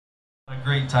A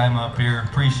great time up here.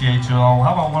 Appreciate you all.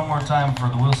 How about one more time for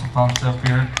the Wilson Punks up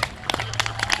here?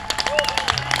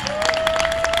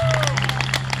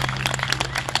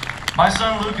 My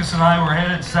son Lucas and I were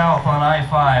headed south on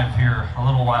I-5 here a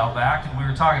little while back, and we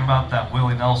were talking about that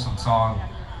Willie Nelson song,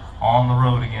 On the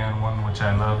Road Again, one which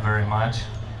I love very much.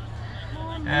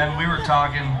 And we were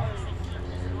talking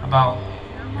about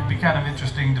it'd be kind of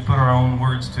interesting to put our own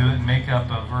words to it and make up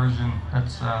a version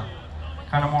that's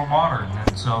kind of more modern.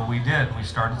 And so we did. We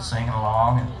started singing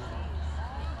along, and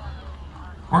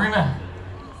we're gonna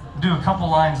do a couple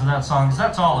lines of that song, because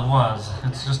that's all it was.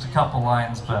 It's just a couple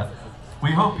lines, but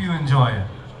we hope you enjoy it.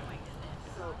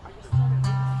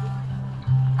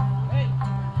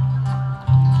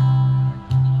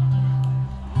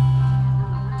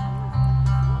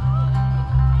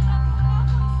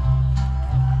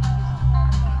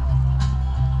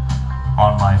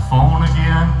 On my phone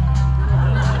again.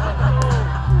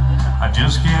 I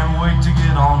just can't wait to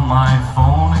get on my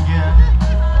phone again.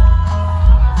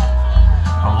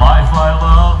 A life I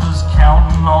love is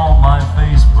counting all my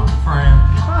Facebook friends.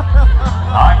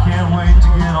 I can't wait to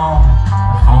get on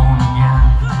my phone again.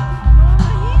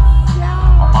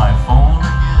 On my phone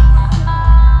again.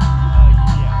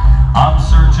 I'm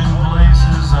searching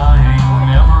places I ain't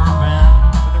never been.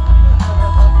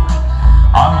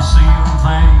 I'm seeing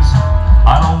things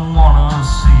I don't wanna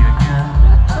see again.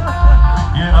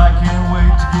 Yet I can't wait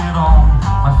to get on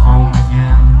my phone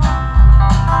again.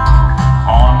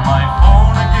 On my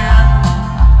phone again.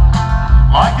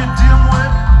 Like a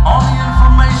dimwit on the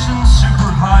information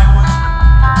superhighway.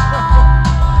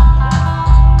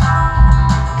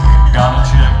 Gotta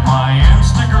check my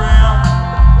Instagram.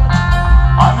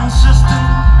 I'm insisting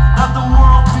that the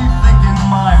world be thinking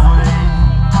my way,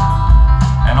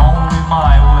 and only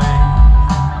my way.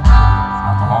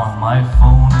 I'm on my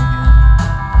phone again.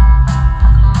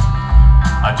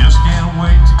 I just can't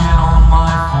wait to get on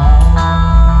my phone.